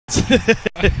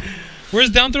Where's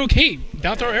down throw cape?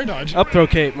 Down throw air dodge. Up throw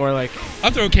cape, more like.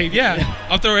 Up throw cape, yeah.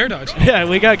 Up throw air dodge. Yeah,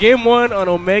 we got game 1 on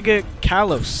Omega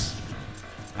Kalos.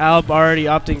 Alb already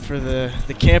opting for the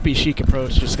campy Sheik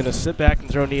approach, just going to sit back and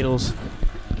throw needles.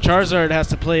 Charizard has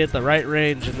to play at the right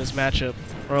range in this matchup,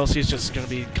 or else he's just going to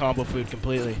be combo food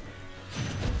completely.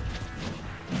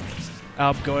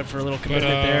 Alb going for a little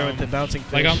commitment there with the bouncing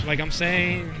fish. Like I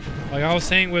was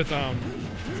saying with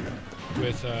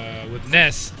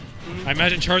Ness, I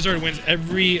imagine Charizard wins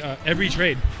every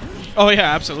trade. Oh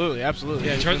yeah, absolutely, absolutely.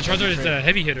 Yeah, Charizard is a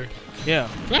heavy hitter. Yeah.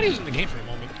 Forgot he was in the game for a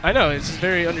moment. I know, it's a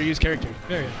very underused character.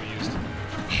 Very underused.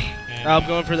 Alb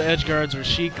going for the edge guards where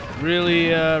Sheik really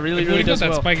does that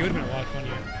well. spike, it would have been a lot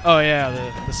funnier. Oh yeah,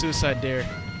 the suicide dare.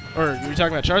 Or you were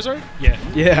talking about Charizard? Yeah.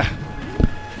 Yeah.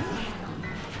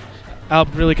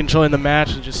 Alb really controlling the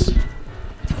match and just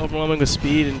overwhelming with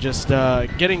speed and just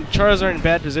getting Charizard in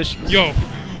bad positions. Yo.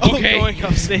 Okay. Going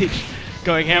off stage.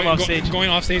 Going ham off stage. Going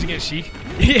off stage against Sheik.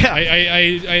 Yeah.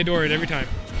 I adore it every time.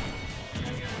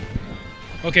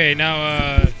 Okay,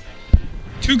 now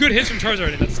 2 good hits from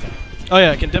Charizard and that's stuff. Oh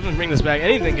yeah, it can definitely bring this back.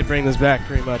 Anything can bring this back,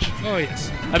 pretty much. Oh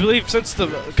yes. I believe since a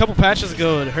couple patches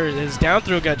ago, his down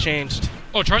throw got changed.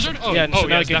 Oh, Charizard? Oh, yeah, so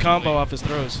now he yes, can combo off his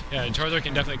throws. Yeah, Charizard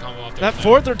can definitely combo off those. That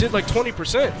forward throw did like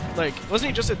 20%. Like, wasn't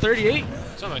he just at 38?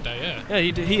 Something like that, yeah.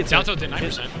 Yeah, he hits down tilt did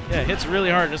 9%. Yeah, hits really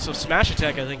hard. Just a smash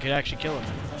attack, I think, could actually kill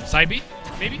him. Side B,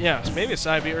 maybe? Yeah, maybe a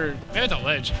side B or maybe it's a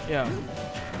ledge. Yeah.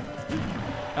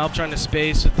 Alb trying to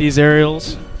space with these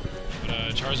aerials.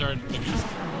 But Charizard,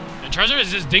 and Charizard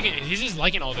is just digging. He's just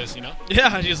liking all this, you know?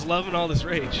 Yeah, just loving all this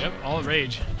rage. Yep, all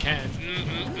rage. Can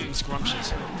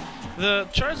scrumptious. The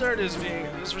Charizard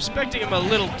is respecting him a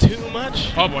little too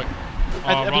much. Oh boy.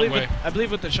 I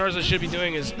believe what the Charizard should be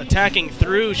doing is attacking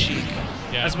through Sheik.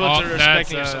 Yeah. As opposed to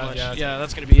respecting him so much. Yeah,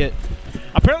 that's going to be it.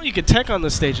 Apparently you can tech on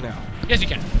this stage now. Yes, you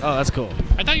can. Oh, that's cool.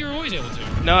 I thought you were always able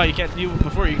to. No, you can't.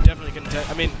 Before you definitely couldn't tech.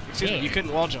 I mean, excuse me, you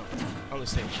couldn't wall jump on the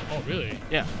stage. Oh, really?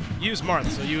 Yeah. Use Marth,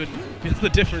 so you would feel the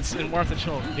difference in Marth and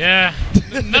Shulk. Yeah.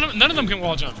 none of them can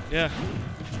wall jump. Yeah.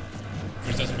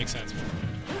 Which doesn't make sense.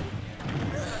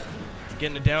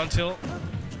 Getting a down tilt.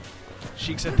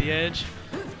 Sheik's at the edge.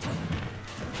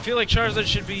 I feel like Charizard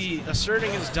should be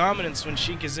asserting his dominance when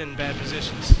Sheik is in bad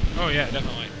positions. Oh yeah,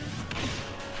 definitely.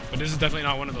 But this is definitely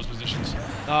not one of those positions.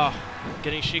 Oh,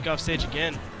 getting Sheik off stage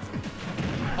again.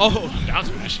 Oh, down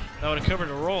smash. That would have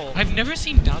covered a roll. I've never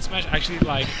seen down smash actually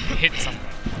like hit someone.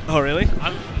 Oh really?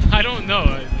 I don't know.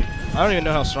 I don't even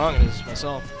know how strong it is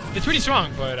myself. It's pretty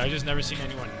strong, but I just never seen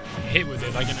anyone hit with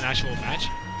it like in an actual match.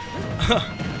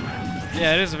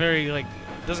 Yeah, it is a very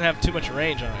doesn't have too much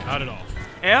range on it. Not at all.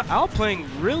 And Al playing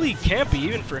really campy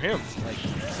even for him. Like,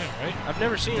 yeah, right? I've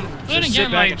never seen him. But then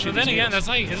again, that's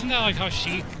like, isn't that like how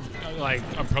Sheik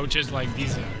approaches like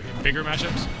these bigger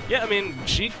matchups? Yeah, I mean,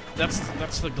 Sheik, that's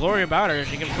the glory about her.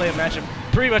 She can play a matchup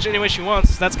pretty much any way she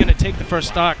wants. That's gonna take the first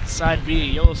stock, side B,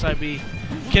 YOLO side B,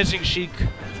 catching Sheik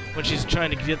when she's trying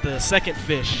to get the second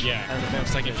fish. Yeah,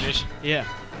 second fish. Yeah.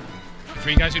 For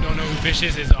you guys who don't know who Fish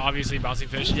is obviously Bouncing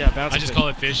Fish. Yeah, Bouncing Fish. I just call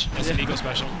it Fish. It's an Eagle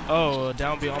special. Oh,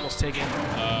 down B almost taking.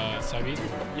 Side B?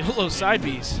 YOLO side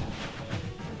Bs.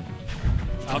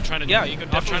 I'm trying to. Yeah, you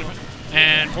could definitely.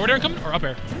 And forward air coming or up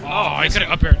air? Oh, I could have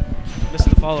up air. Missed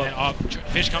the follow. And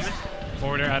Fish coming.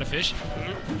 Forward air out of Fish.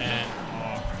 And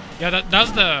yeah,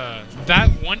 that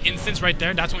one instance right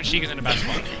there. That's when Sheik is in a bad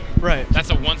spot. Right. That's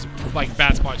the one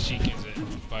bad spot Sheik is in.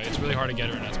 But it's really hard to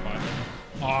get her in that spot.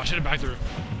 Oh, I should have backed through.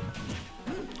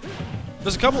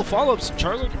 There's a couple of follow-ups.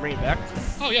 Charizard can bring it back.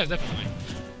 Oh, yeah, definitely.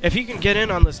 If he can get in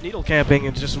on this needle camping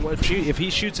and just if he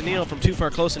shoots a needle from too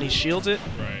far close and he shields it,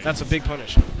 that's a big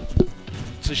punish.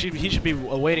 So he should be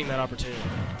awaiting that opportunity.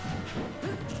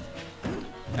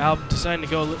 Alb deciding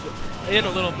to go in a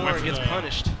little more and gets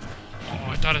punished. Oh,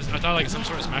 I thought like some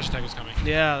sort of smash attack was coming.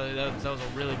 Yeah, that was a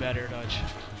really bad air dodge.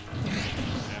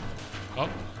 Yeah.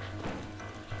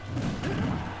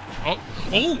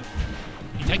 Oh.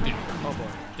 He teched it. Oh boy.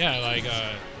 Yeah,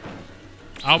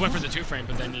 I went for the 2-frame,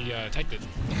 but then he teched it.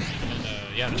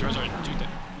 And yeah, the Charizard 2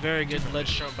 very good ledge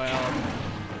shown by Alb.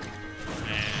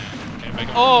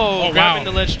 Oh, grabbing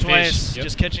the ledge twice,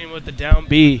 just catching him with the down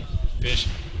B. Fish.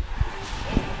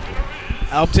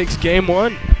 Alb takes game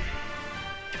 1.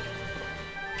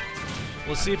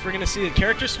 We'll see if we're gonna see a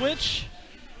character switch,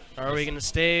 or are we gonna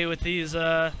stay with these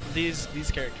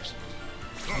characters?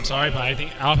 I'm sorry, but I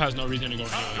think Alb has no reason to go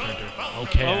with any other character.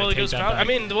 Okay, oh, well, he goes Falcon. I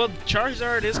mean, well,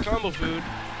 Charizard is combo food,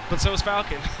 but so is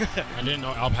Falcon. I didn't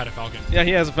know Alb had a Falcon. Yeah,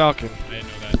 he has a Falcon. I didn't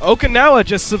know that. Okinawa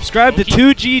just subscribed to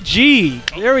 2GG.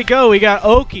 Oh. There we go. We got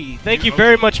Oki. Thank you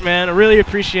very much, man. I really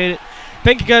appreciate it.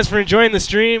 Thank you guys for enjoying the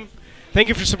stream. Thank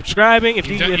you for subscribing. If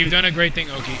You've done a great thing,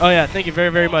 Oki. Oh yeah, thank you very,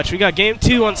 very much. We got game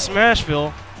 2 on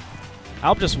Smashville.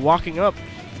 Alp just walking up,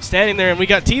 standing there, and we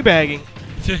got teabagging.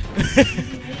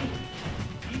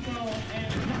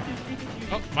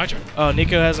 Oh, my turn. Oh,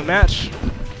 Nico has a match.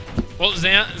 Well,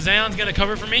 Zion's gonna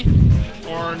cover for me,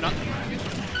 or not?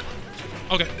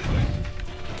 Okay.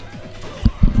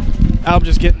 Alp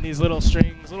just getting these little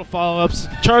strings, little follow-ups.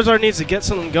 Charizard needs to get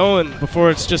something going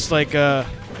before it's just like a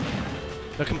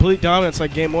complete dominance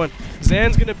like game 1.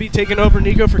 Zan's gonna be taking over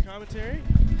Nico for commentary.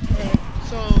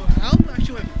 So Alp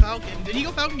actually went Falcon. Did he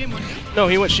go Falcon game 1 too? No,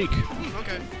 he went Sheik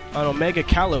Okay. on Omega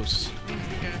Kalos.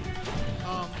 Okay.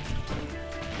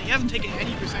 He hasn't taken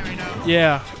any percent right now.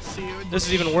 Yeah. Let's see. This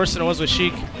is even worse than it was with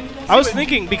Sheik. I was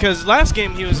thinking because last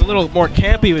game he was a little more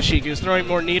campy with Sheik. He was throwing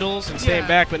more needles and staying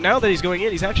back, but now that he's going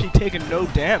in, he's actually taking no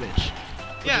damage.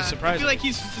 Yeah, is surprising. I feel like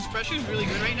his pressure is really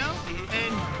good right now,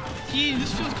 and he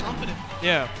just feels confident.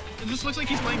 Yeah. It just looks like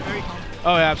he's playing very confident.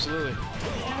 Oh, yeah, absolutely.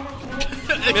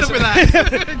 Except for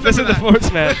that. This is the forward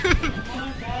smash.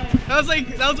 That was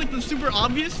like the super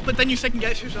obvious, but then you second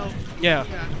guess yourself. Yeah.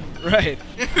 Right.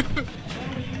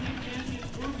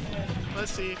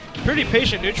 Let's see. Pretty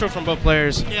patient neutral from both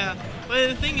players. Yeah, but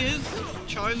the thing is,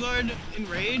 Charizard in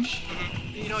Rage,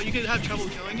 you know, you could have trouble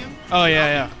killing him. Oh,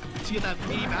 yeah. To get that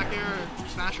meaty back air or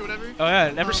smash or whatever. Oh, yeah,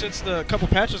 and ever since the couple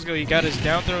patches ago, he got his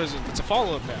down throw. It's a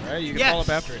follow-up now, right? You can follow up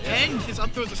after it. Yeah. And his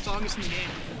up throw is the strongest in the game.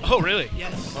 Oh, really?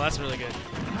 Yes. Well, that's really good.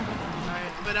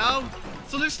 Alright, but now,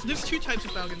 so there's 2 types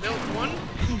of Falcon. There's one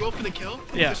who go for the kill,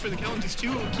 just for the kill, and there's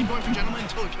 2 who keep going for Gentleman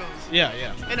until it kills. Yeah.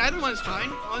 And either one is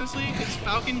fine, honestly, because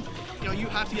Falcon, you know, you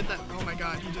have to get that, oh my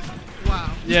god, he just,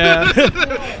 wow. Yeah.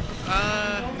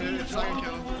 It's not gonna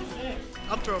kill.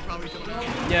 Up throw probably killed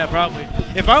him. Yeah, probably.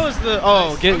 If I was the,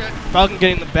 Falcon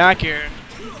getting the back air,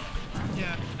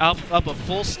 up a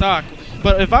full stock.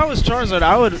 But if I was Charizard,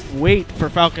 I would wait for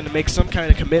Falcon to make some kind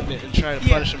of commitment and try to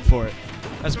punish him for it,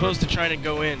 as opposed to trying to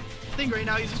go in. I think right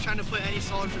now he's just trying to put any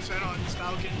solid percent on his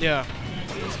Falcon. Yeah.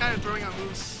 He's kind of throwing out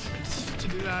moves to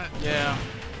do that. Yeah.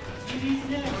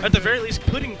 At the very least,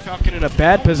 putting Falcon in a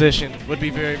bad position would be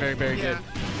very, very, very good.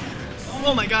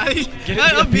 Oh my god,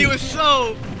 that up B was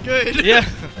so good. Yeah.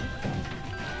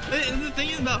 The thing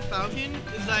is about Falcon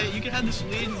is that you can have this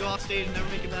lead and go off stage and never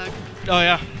make it back. Oh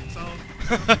yeah. So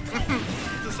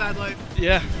it's a sad life.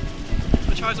 Yeah.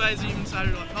 But Charizard isn't even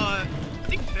sadder. I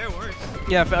think Fair works.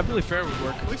 Yeah, I believe Fair would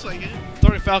work. Looks like it.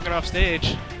 Throwing Falcon off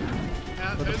stage.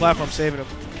 Yeah, with the platform saving him.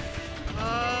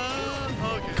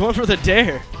 Okay. Going for the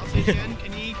dare. Off stage again.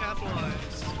 Can he capitalize?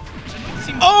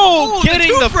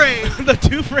 Getting the frame. The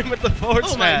 2-frame with the forward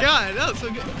smash. Oh my god, that was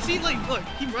so good. See, like, look,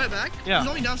 he brought it back. Yeah. He's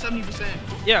only down 70%.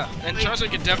 Yeah, and like,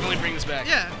 Charizard can definitely bring this back.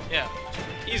 Yeah. Yeah.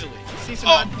 Easily. See some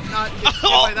not get hit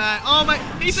by that. Oh my,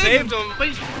 he saved him. But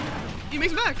he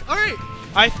makes it back. All right.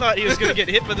 I thought he was going to get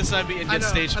hit by the side B and get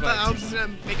stage spiked. I thought Alex was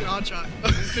going to make an odd shot.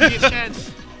 This could be his chance.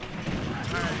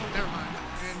 All right, never mind.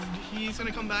 And he's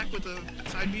going to come back with a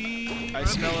side B. I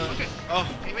smell it. Okay. Oh.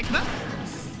 He makes it back.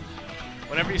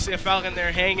 Whenever you see a Falcon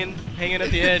there hanging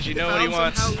at the edge, you know what he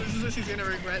wants. If Falcon loses this, he's going to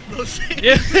regret those things.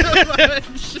 Yeah.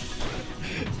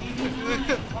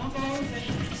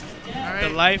 All right. The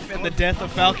life and the death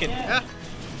of Falcon. Yeah.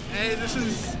 Hey, this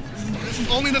is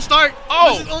only the start.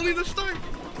 Oh. This is only the start.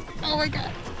 Oh my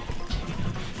god.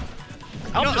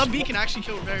 You know, up B can actually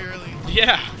kill very early.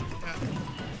 Yeah.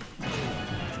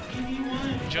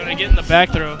 Jonah getting the back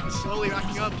throw. He's slowly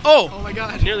racking up. Oh my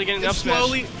god. Nearly getting the up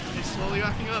smash. It's slowly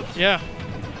racking up. Yeah.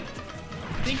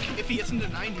 I think if he gets into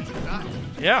 90, he'll die.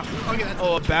 Yeah. Okay, that's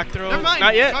a back throw. Never mind.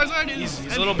 Not yet. Charizard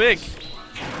He's a little big.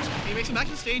 He makes it back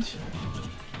to the stage.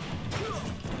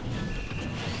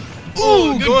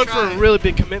 Ooh, going for a really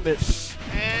big commitment.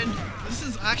 And this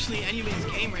is actually anybody's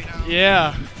game right now.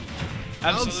 Yeah.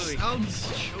 Absolutely. Alb's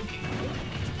choking.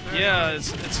 Yeah,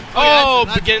 it's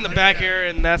getting the back air,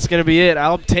 and that's going to be it.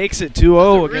 Alb takes it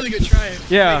 2-0. Really good try.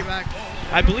 Yeah.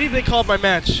 I believe they called my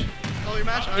match. Call your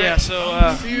match? All yeah, right.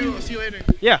 so... see you later.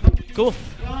 Yeah, cool.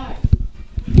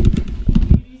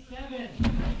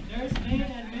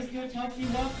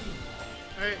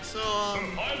 Alright, so